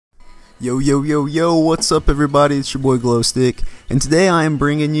Yo yo yo yo, what's up everybody, it's your boy Glowstick, and today I am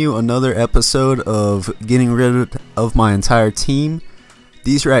bringing you another episode of getting rid of my entire team.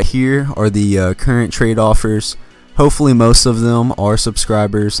 These right here are the current trade offers. Hopefully most of them are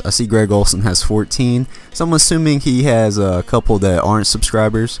subscribers. I see Greg Olson has 14, so I'm assuming he has a couple that aren't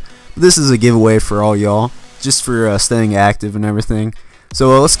subscribers. But this is a giveaway for all y'all, just for staying active and everything.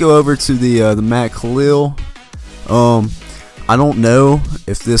 So let's go over to the Matt Khalil. I don't know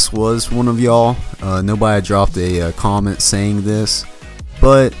if this was one of y'all. Nobody dropped a comment saying this,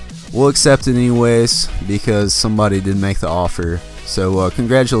 but we'll accept it anyways because somebody did make the offer. So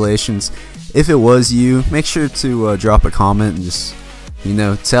congratulations. If it was you, make sure to drop a comment and just,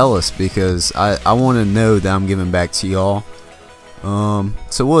 tell us, because I want to know that I'm giving back to y'all.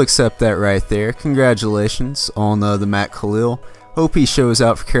 So we'll accept that right there. Congratulations on the Matt Khalil. Hope he shows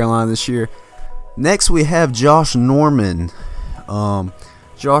out for Carolina this year. Next we have Josh Norman.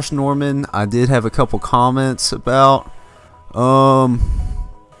 Josh Norman, I did have a couple comments about. I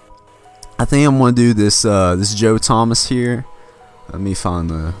think I'm gonna do this this Joe Thomas here. Let me find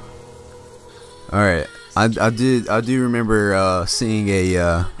the. All right, I do remember seeing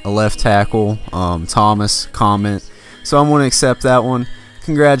a left tackle Thomas comment, so I'm gonna accept that one.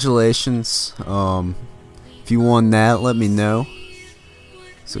 Congratulations. If you won that, let me know.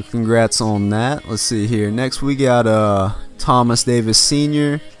 So congrats on that. Let's see here. Next we got Thomas Davis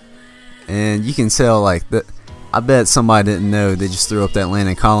Sr. And you can tell, like, that I bet somebody didn't know. They just threw up that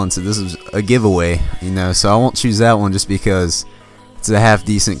Landon Collins, so this was a giveaway, so I won't choose that one just because it's a half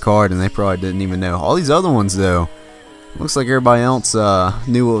decent card and they probably didn't even know. All these other ones though, looks like everybody else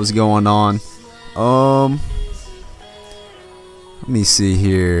knew what was going on. Let me see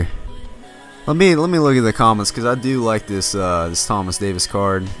here. Let me look at the comments, because I do like this this Thomas Davis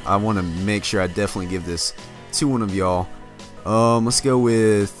card. I want to make sure I definitely give this to one of y'all. Let's go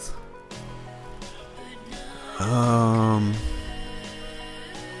with I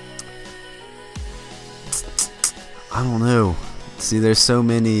don't know. See, there's so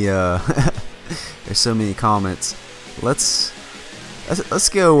many there's so many comments. Let's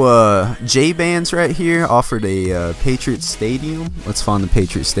go J Bands right here offered a Patriot Stadium. Let's find the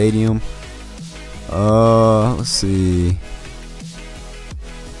Patriot Stadium. Let's see.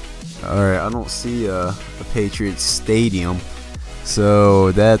 Alright, I don't see a Patriots Stadium,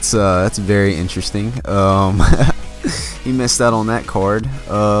 so that's very interesting. He missed out on that card.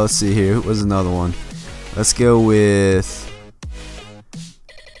 Let's see here. What was another one? Let's go with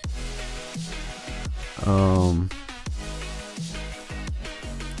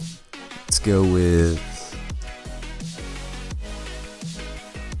let's go with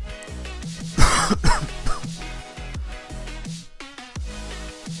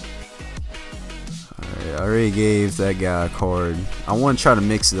I already gave that guy a card. I want to try to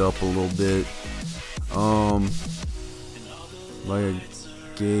mix it up a little bit.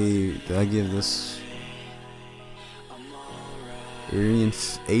 Did I give this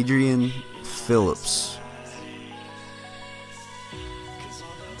Adrian Phillips? I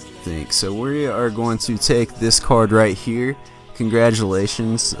think so. We are going to take this card right here.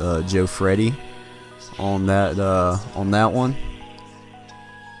 Congratulations, Joe Freddy, on that one.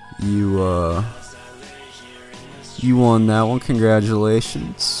 You won that one.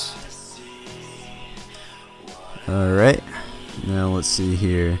 Congratulations. Alright, now let's see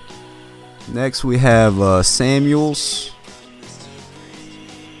here. Next we have Samuels.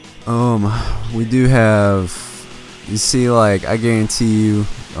 We do have, you see, like, I guarantee you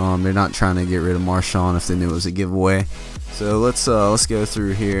they're not trying to get rid of Marshawn if they knew it was a giveaway. So let's go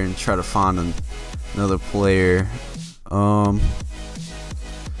through here and try to find another player. I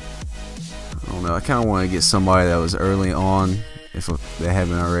don't know, I kind of want to get somebody that was early on if they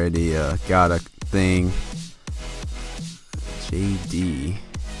haven't already got a thing. JD.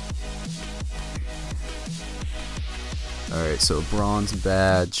 Alright, so a bronze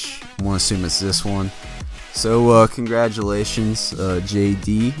badge. I want to assume it's this one. So congratulations,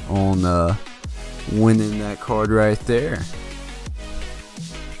 JD, on winning that card right there.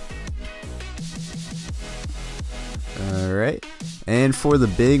 Alright, and for the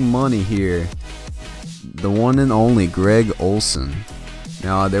big money here, the one and only Greg Olson.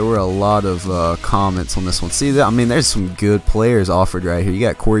 Now, there were a lot of comments on this one. See, that, I mean, there's some good players offered right here. You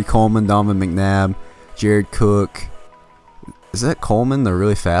got Corey Coleman, Donovan McNabb, Jared Cook. Is that Coleman, the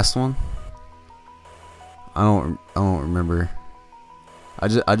really fast one? I don't remember. I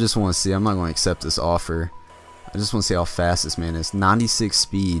just want to see. I'm not going to accept this offer. I just want to see how fast this man is. 96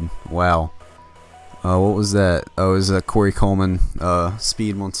 speed. Wow. What was that? Oh, it was a Corey Coleman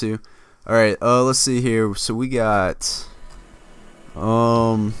speed one too. All right. Let's see here. So we got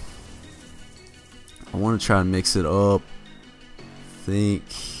want to try to mix it up. Think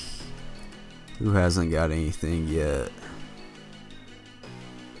who hasn't got anything yet?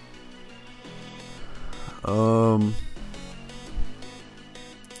 I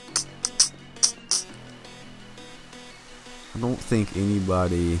don't think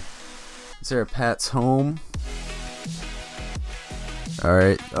anybody. Is there a Pat's Home?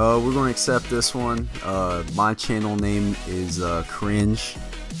 Alright, we're going to accept this one. My channel name is Cringe.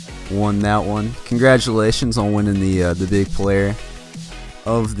 Won that one. Congratulations on winning the big player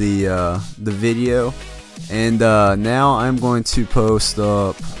of the video. And now I'm going to post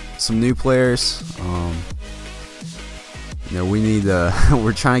up some new players. You know, we need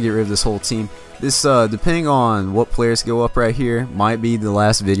we're trying to get rid of this whole team. This depending on what players go up right here might be the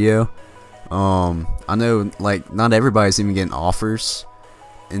last video. I know like not everybody's even getting offers,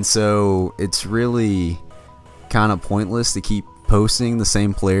 and so it's really kind of pointless to keep posting the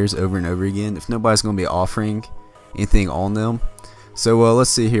same players over and over again if nobody's going to be offering anything on them. So let's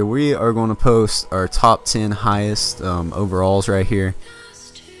see here. We are going to post our top 10 highest overalls right here.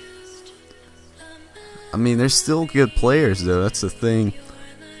 I mean, there's still good players though, that's the thing.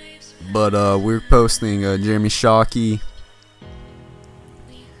 But we're posting Jeremy Shockey.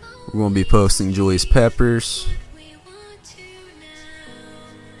 We're going to be posting Julius Peppers.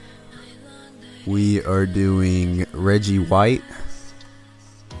 We are doing Reggie White.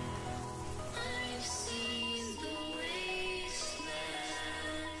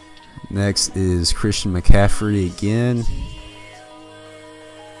 Next is Christian McCaffrey again.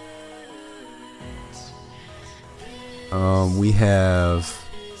 We have,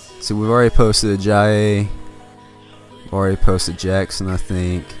 so we've already posted Ajayi, already posted Jackson, I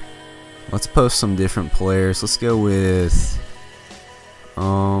think. Let's post some different players. Let's go with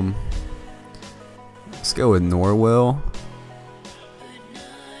Norwell.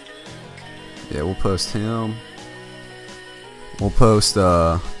 Yeah, we'll post him. We'll post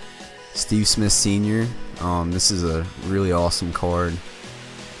Steve Smith Sr. This is a really awesome card.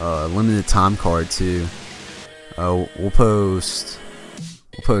 Limited time card too. We'll post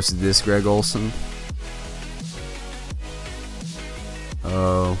this Greg Olsen.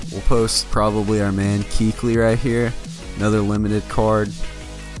 We'll post probably our man Kuechly right here. Another limited card.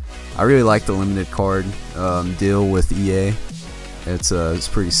 I really like the limited card deal with EA. It's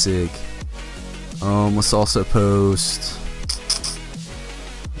pretty sick. Let's also post.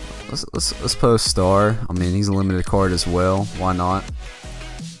 Let's post Star. I mean, he's a limited card as well. Why not?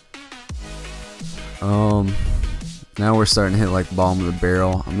 Now we're starting to hit like bottom of the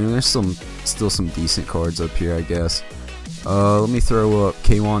barrel. I mean, there's still some decent cards up here, I guess. Let me throw up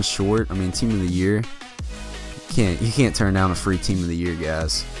K1 Short. I mean, Team of the Year. You can't turn down a free Team of the Year,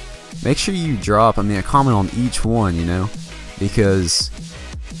 guys. Make sure you drop, I mean, a comment on each one, you know, because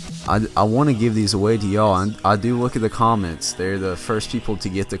I want to give these away to y'all. And I do look at the comments. They're the first people to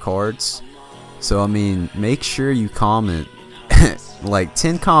get the cards. So I mean, make sure you comment. Like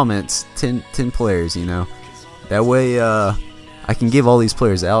 10 comments, 10 players, you know. That way I can give all these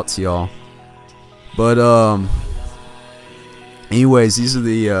players out to y'all. But anyways, these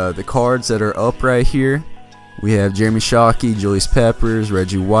are the cards that are up right here. We have Jeremy Shockey, Julius Peppers,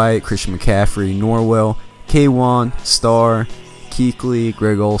 Reggie White, Christian McCaffrey, Norwell, K1, Star, Kuechly,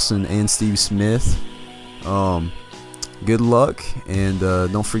 Greg Olsen, and Steve Smith. Good luck, and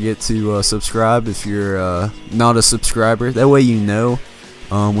don't forget to subscribe if you're not a subscriber. That way you know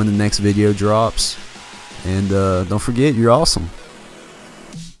when the next video drops. And don't forget, you're awesome.